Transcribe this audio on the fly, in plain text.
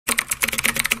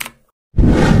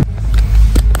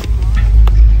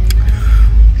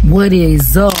What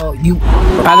is up, you?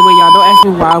 By the way, y'all, don't ask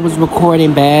me why I was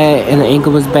recording bad and the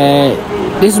angle was bad.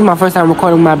 This is my first time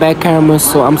recording with my back camera,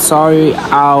 so I'm sorry.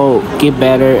 I'll get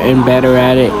better and better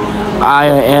at it. I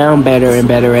am better and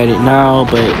better at it now,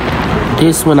 but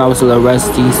this one I was a little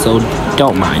rusty, so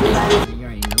don't mind it. You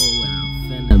already know what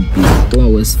I'm finna be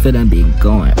doing, what's finna be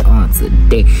going on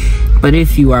today. But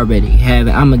if you already have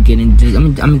it, I'm gonna get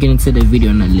into the video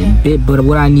in a little bit. But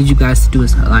what I need you guys to do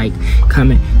is like,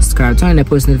 comment, subscribe, turn that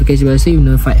post notification bell so you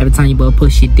notify every time you both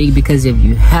push your dick. Because if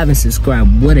you haven't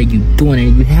subscribed, what are you doing?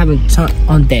 And if you haven't turned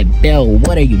on that bell,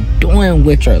 what are you doing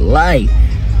with your life?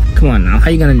 Come on now, how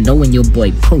you gonna know when your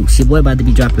boy posts? Your boy about to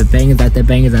be dropping bangers after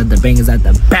bangers after bangers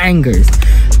after bangers.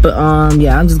 But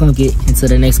yeah, I'm just gonna get into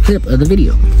the next clip of the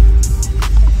video.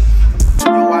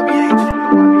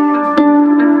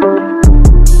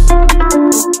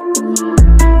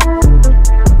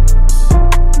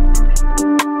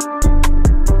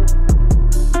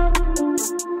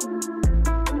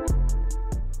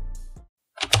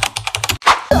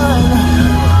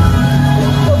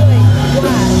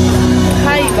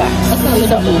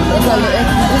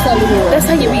 That's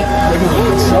how you eat.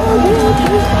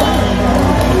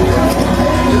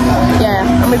 Yeah,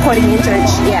 I'm recording in church.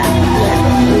 Yeah.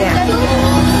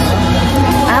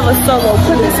 I have a solo.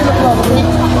 Put this in the vlog.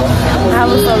 I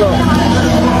have a solo.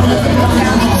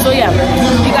 So yeah,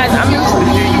 you guys, I'm in church.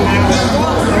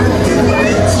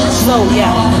 So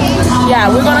yeah,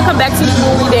 we're gonna come back to the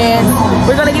movie dance.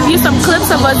 We're gonna give you some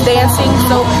clips of us dancing.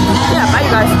 So yeah, bye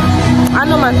guys. I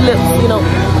know my lips, you know,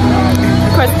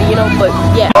 crusty, you know, but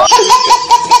yeah.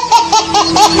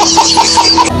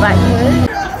 Bye.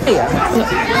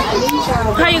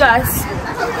 Hi you guys.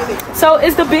 So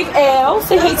it's the Big L.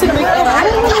 Say hey to the Big L.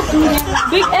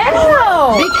 Big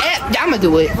L. Big L. I'ma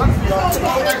do it.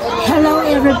 Hello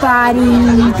everybody,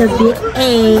 the Big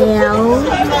L.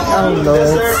 Oh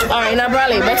Lord. Alright, now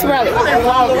Bradley, back to Bradley.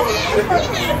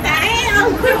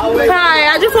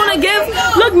 Hi, I just want to give,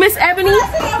 look, Miss Ebony.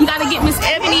 You got to get Miss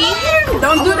Ebony.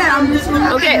 Don't do that. I'm just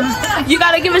okay. You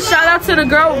got to give a shout out to the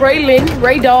girl, Raylyn.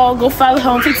 Ray Doll. Go follow her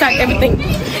on TikTok, everything.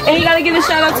 And you got to give a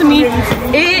shout out to me.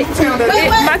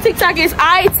 My TikTok is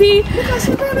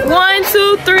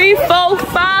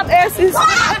IT12345S's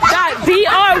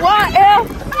 .BRYLEE.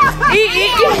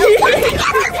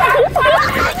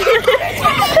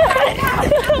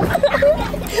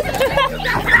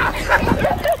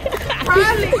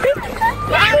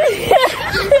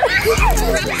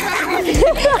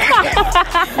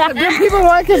 The people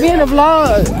want to be in the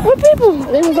vlog. What people?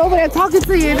 They was over there talking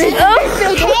to you. Hey y'all! Hey,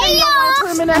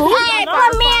 for a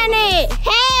minute!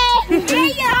 Hey!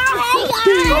 Hey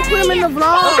y'all! Go put them in the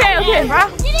vlog. Okay, bro.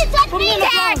 You didn't touch me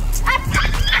yet!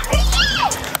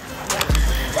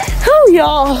 Who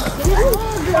y'all?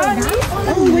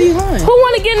 Where you going? Who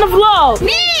want to get in the vlog?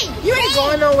 Me! You ain't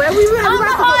going nowhere. We really I'm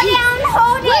gonna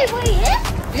hold it.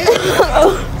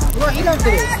 Well, you don't do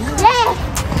it. Yeah.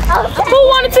 Okay. Who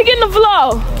wanted to get in the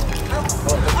vlog?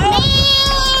 Me!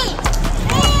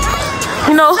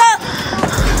 You know,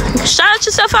 shout out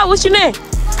yourself out. What's your name?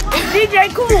 It's DJ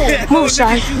Cool. Move,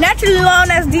 Shy. Naturally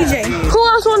known as DJ. Who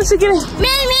else wanted to get in? Me!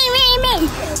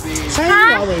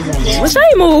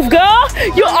 Shay, move, girl.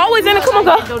 You're always in it. Come on,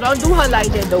 girl. Don't do her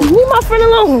like that, though. Leave my friend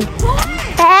alone.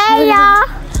 Hey y'all!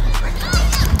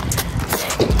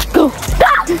 Go.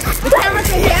 The camera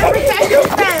can hear every time you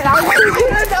stand. I want you to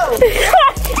know.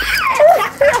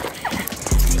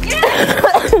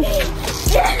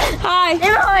 Hi. Let me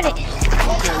hold it.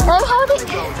 Let me hold it.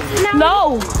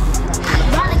 No.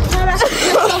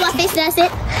 So my face does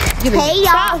it. Hey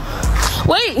y'all.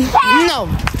 Wait. No.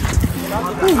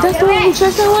 Wait, that's the one you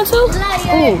checked that one too?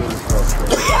 Oh.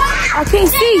 I can't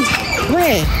see.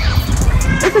 Where?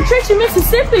 It's a church in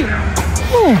Mississippi.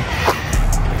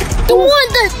 The one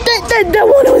That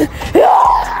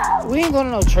one. We ain't going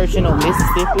to no church in no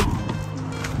Mississippi.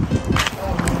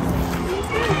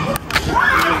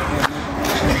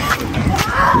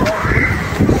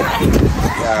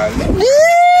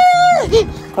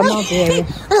 Come on, baby.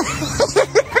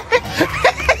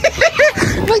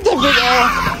 Look at Big L.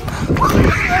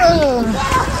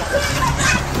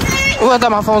 Oh, I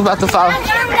thought my phone's about to fall.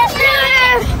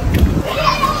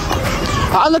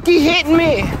 Oh, look, he hitting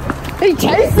me. He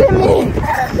chasing me.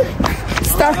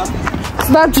 Stop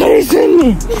chasing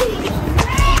me.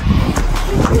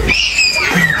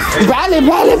 Bradley.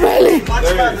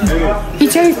 He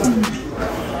chasing me.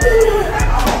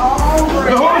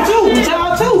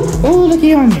 Oh, look at me.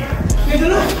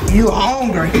 You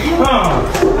hungry?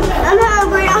 I'm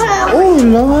hungry. Oh,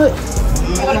 Lord.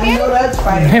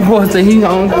 That boy said he's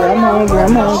hungry.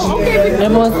 I'm hungry.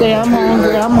 Everyone say, I'm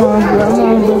hungry, I'm hungry, I'm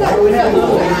hungry.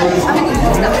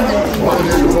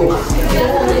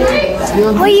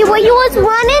 Were you was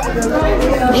running?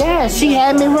 Yeah, she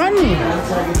had me running.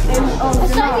 I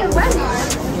saw you running.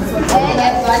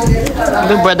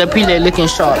 Big brother P-Lay looking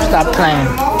sharp. Stop playing.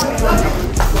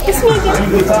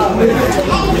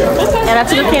 And I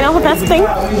took a can out with that thing.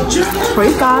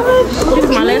 Praise God. This is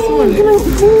my last one.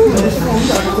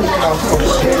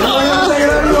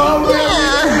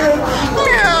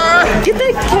 Get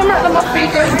that camera out of my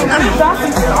face.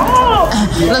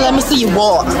 Let me see you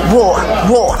walk.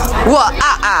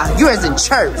 You was in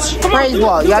church. Praise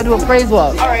walk. Y'all do a praise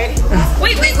walk. All right.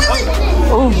 Wait.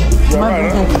 Oh,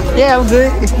 yeah, I'm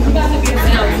good.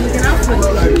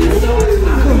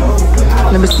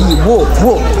 Let me see you walk.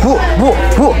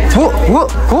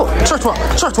 Church walk.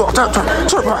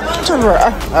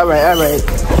 All right.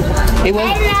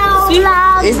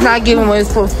 It's not giving what it's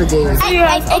supposed to do.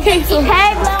 Yeah. Okay. So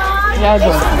Y'all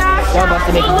about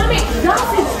to make it.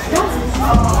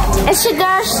 It's your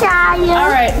girl Shia. all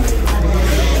right.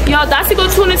 Y'all, Dossie go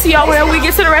tune into y'all whenever we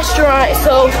get to the restaurant.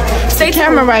 So stay tuned.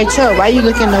 Camera right up. Why you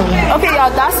looking over? Okay,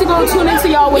 y'all, Dossie go tune into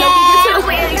y'all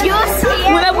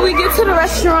whenever we get to the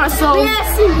restaurant. So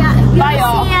bye,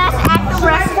 y'all.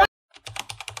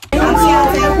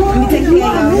 Let me take care of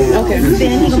y'all. Okay.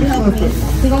 Then he gonna help me.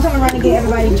 He gonna turn around and get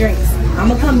everybody drinks. I'm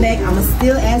gonna come back. I'm gonna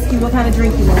still ask you what kind of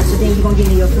drink you want, but then you gonna give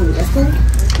me your food. That's cool?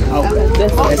 Now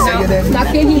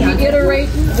can he reiterate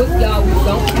what y'all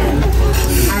don't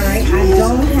have? Alright, I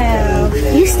don't have.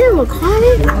 You still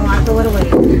recording? Oh, I throw it away.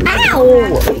 Ow! I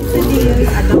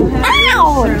don't have.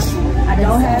 Ouch! I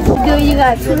don't have. Dude, you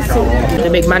got two souls. They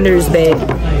make my nerves bad.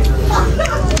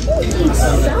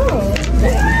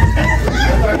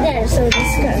 They're so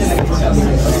disgusting.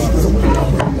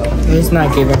 It's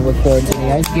not giving record to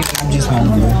me. I'm just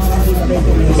hungry.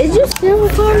 Is you still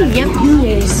recording? Yep, you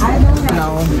is. No.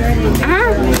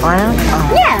 Uh-huh.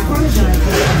 Yeah.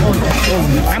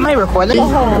 I might record it.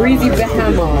 Breezy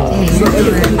Bahama.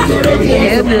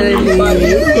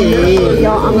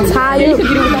 Yo, I'm tired.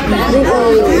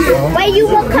 Wait, you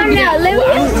will come now,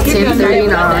 Olivia?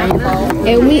 10:39.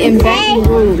 And we in Baton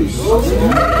Rouge.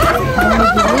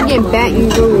 We in Baton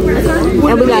Rouge.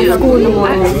 And we got school in the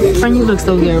morning. Friend, you look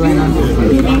so good right now.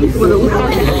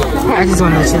 I just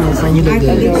want to chill. Friend, you look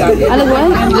good. I look what?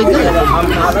 You look good.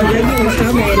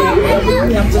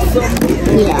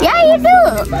 Yeah, you do.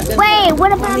 Wait,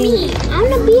 what about me? I'm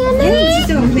the BNA. Wait, let me see.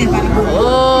 Turn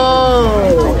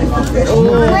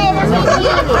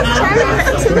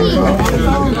to me.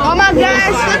 Oh my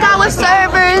gosh, look our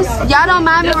servers. Y'all don't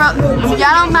mind me.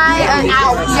 Y'all don't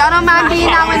mind being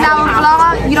out in our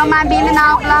vlog. You don't mind being in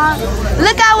our vlog.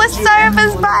 Look our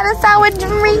servers brought us our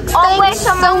drinks. Thank you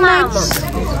so much.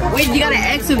 Wait, you gotta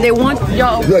ask if they want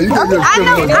y'all. Yeah, you can't just film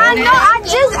nobody. I know. I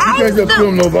just You can't asked just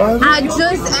film them. nobody. I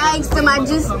just asked them. I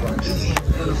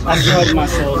enjoyed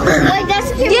myself. Wait,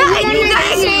 that's cute. Yeah, you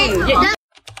got it.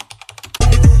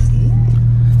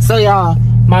 So y'all,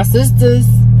 my sister's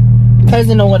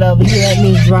cousin or whatever, he let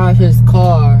me drive his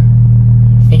car.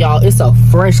 And y'all, it's a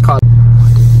fresh car.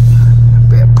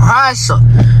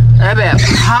 That bad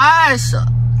pressure.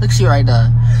 Look, she right there.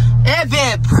 That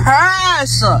bad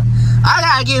pressure. I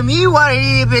gotta give me one of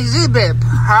these bitches. This bad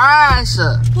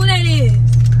pressure. Who that is?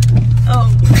 Oh.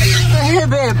 That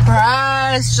bad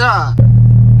pressure.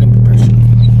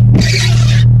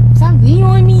 Stop leaning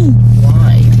on me.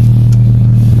 Why?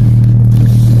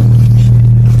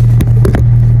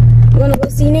 You wanna go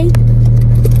see Nate?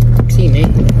 See me?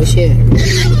 What's she at?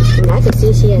 I can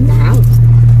see she at the house.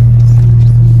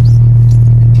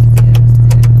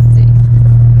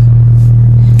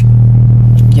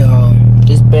 Yo,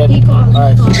 this bad. He called.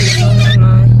 Alright.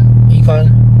 You calling?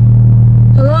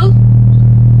 Hello?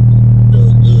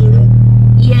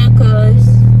 Yeah, cuz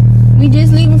we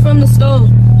just leaving from the store.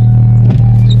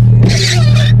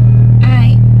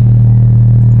 Alright.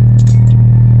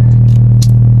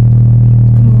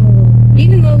 We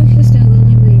can go, we can still go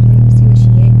live with her. See what she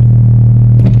at.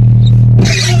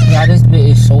 Yeah, this bit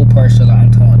is so personal.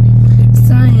 I'm telling you.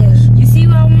 Science. You see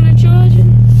what I want to charge you?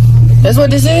 That's what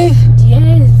this is?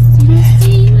 Yes. You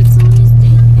see what's on this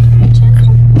thing?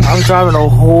 I'm driving a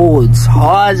whole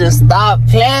charger. Stop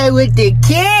playing with the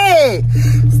kid.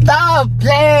 Stop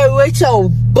playing with your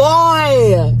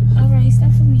boy. Alright,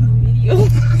 stop filming the video.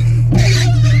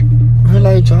 I'm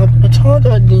like dropping the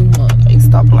charger. Then like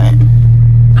stop playing.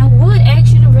 I would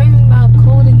ask you to bring me my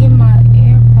code to get my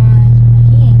AirPods, but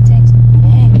he ain't texting me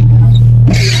back.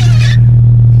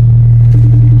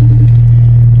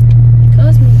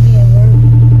 Cuz me be at work.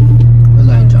 We're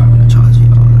like driving the charger.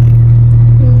 All right.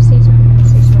 You wanna say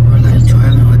something? We're like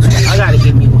driving the charger. I gotta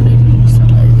give me one of these.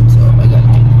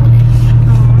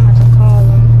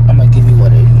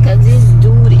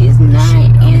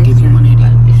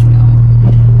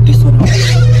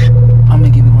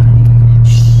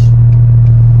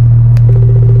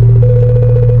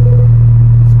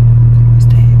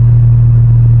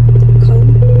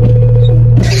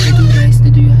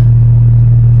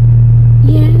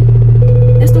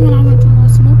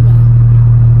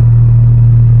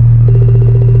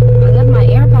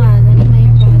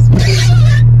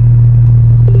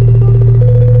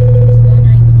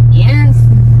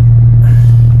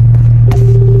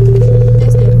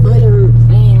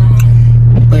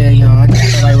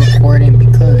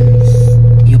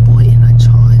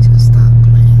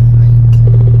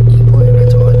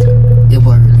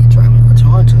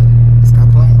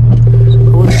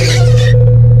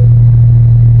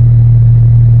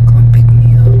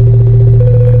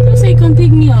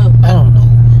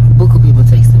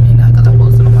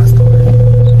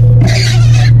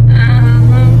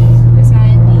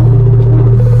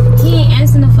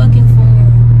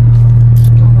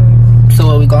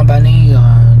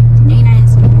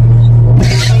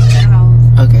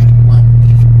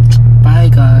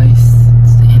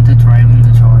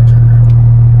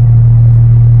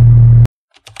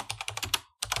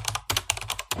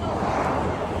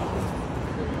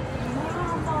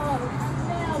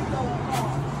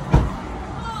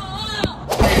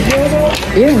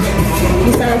 Yeah.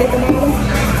 You signed at the bottom?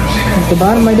 At the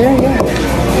bottom right there, yeah.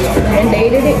 And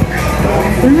dated it?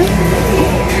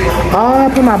 Oh,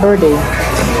 for my birthday.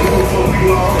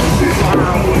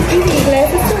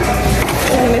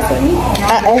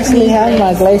 I actually have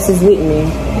my glasses with me.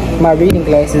 My reading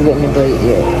glasses with me, but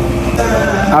yeah.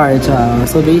 Alright, y'all.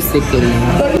 So basically,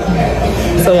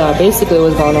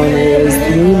 what's going on is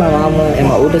me, my mama, and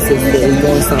my older sister is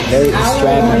doing something very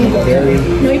extravagant,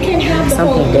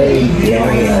 something very.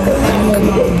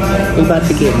 We about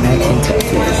to get matching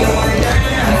tattoos, y'all.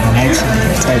 Matching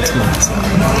tattoos.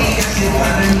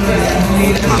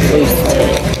 My first.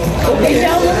 If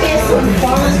y'all look at some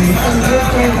fonts and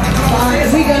different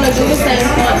fonts, we're gonna do the same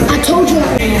font. I told you.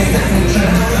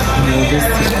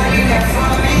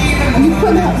 You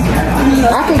put up.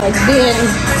 I think it's been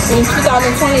in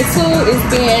 2022. It's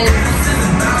been.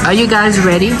 Are you guys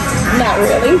ready? Not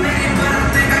really.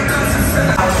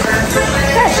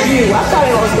 That's you. I thought I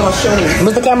was gonna show you.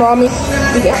 Was the camera on me?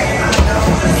 Yeah.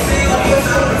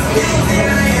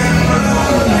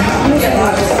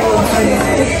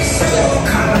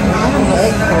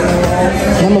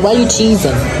 Mama, why you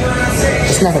cheesing?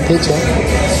 It's not a picture.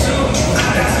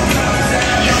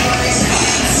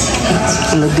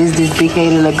 Look, this big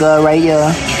headed little girl right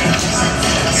here.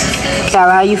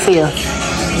 Kara, how you feel? I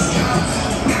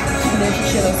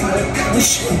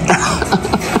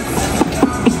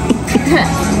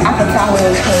can tell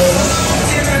where it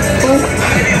came.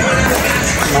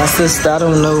 My sister, I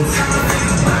don't know.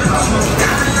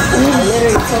 I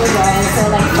literally told y'all I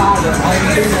felt like fire. I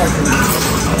didn't do nothing.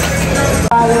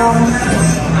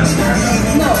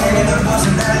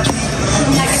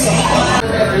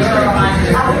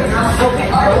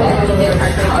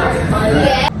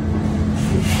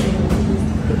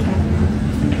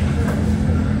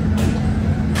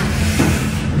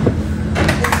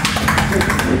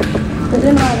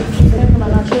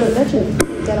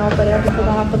 Get off of there because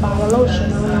I have to buy the lotion.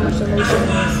 I don't know how much the lotion is.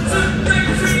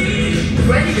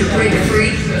 Ready to break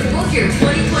free? Book your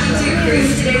 2022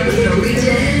 cruise today with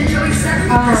Norwegian and enjoy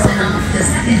 70% off the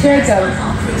second. Jacob,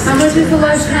 how much is the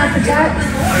lotion after that?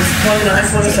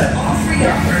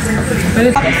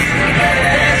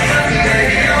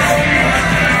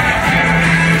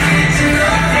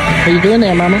 What are you doing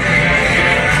there, Mama?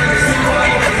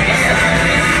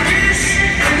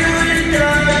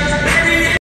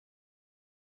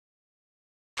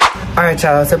 Alright,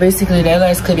 y'all, so basically that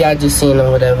last clip y'all just seen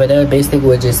or whatever, that basically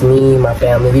was just me, my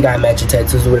family. We got matching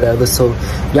tattoos or whatever, so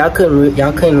y'all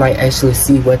couldn't like actually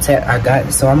see what tat I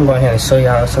got, so I'm gonna go ahead and show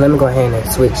y'all. So let me go ahead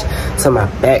and switch to my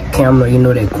back camera, you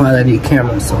know, that quality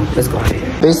camera, so let's go ahead.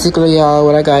 Basically, y'all,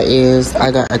 what I got is I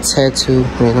got a tattoo.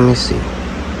 Wait, let me see.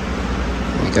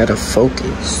 I gotta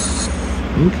focus.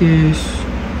 Focus.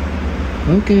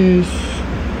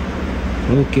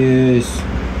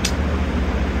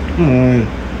 Come on.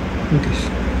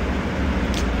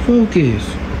 Focus.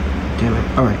 Damn it.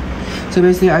 Alright. So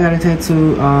basically I got a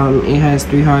tattoo. It has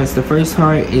 3 hearts. The first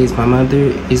heart is my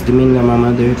mother, is the meaning of my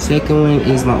mother. The second one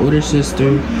is my older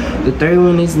sister. The third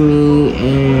one is me,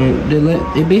 and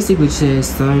it basically says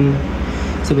son.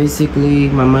 So basically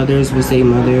my mothers would say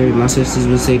mother, my sisters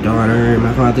would say daughter,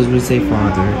 my fathers would say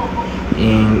father,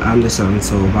 and I'm the son,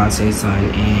 so I say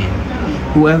son. And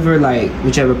whoever, like,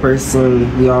 whichever person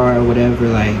we are or whatever,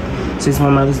 like, since my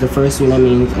mother's the first one, that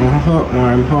means on her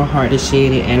arm, her heart is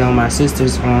shaded, and on my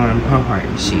sister's arm, her heart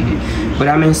is shaded. But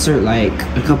I'm insert like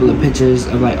a couple of pictures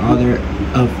of like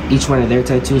of each one of their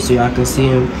tattoos so y'all can see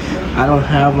them. I don't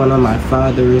have one on my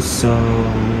father's, so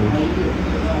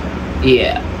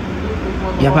yeah.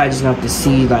 Y'all probably just gonna have to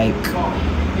see like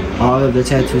all of the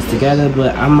tattoos together,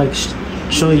 but I'm gonna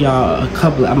show y'all I'm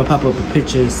gonna pop up a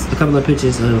couple of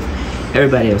pictures of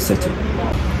everybody else's tattoo.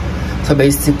 So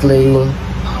basically,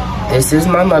 this is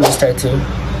my mother's tattoo,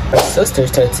 my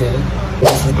sister's tattoo,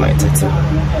 this is my tattoo.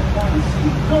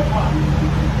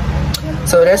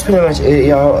 So that's pretty much it,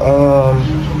 y'all.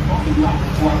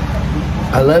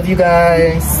 I love you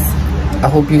guys. I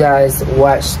hope you guys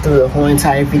watched through the whole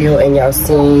entire video and y'all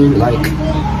seen like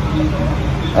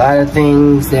a lot of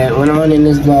things that went on in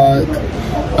this vlog.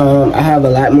 I have a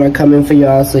lot more coming for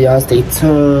y'all, so y'all stay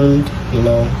tuned, you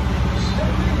know.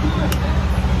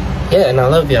 Yeah, and I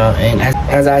love y'all. And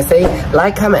as I say,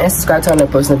 like, comment, and subscribe, turn on the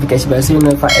post notification bell so you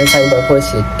know if I every time I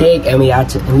post your dig, and we out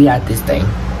this thing.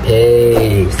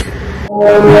 Peace.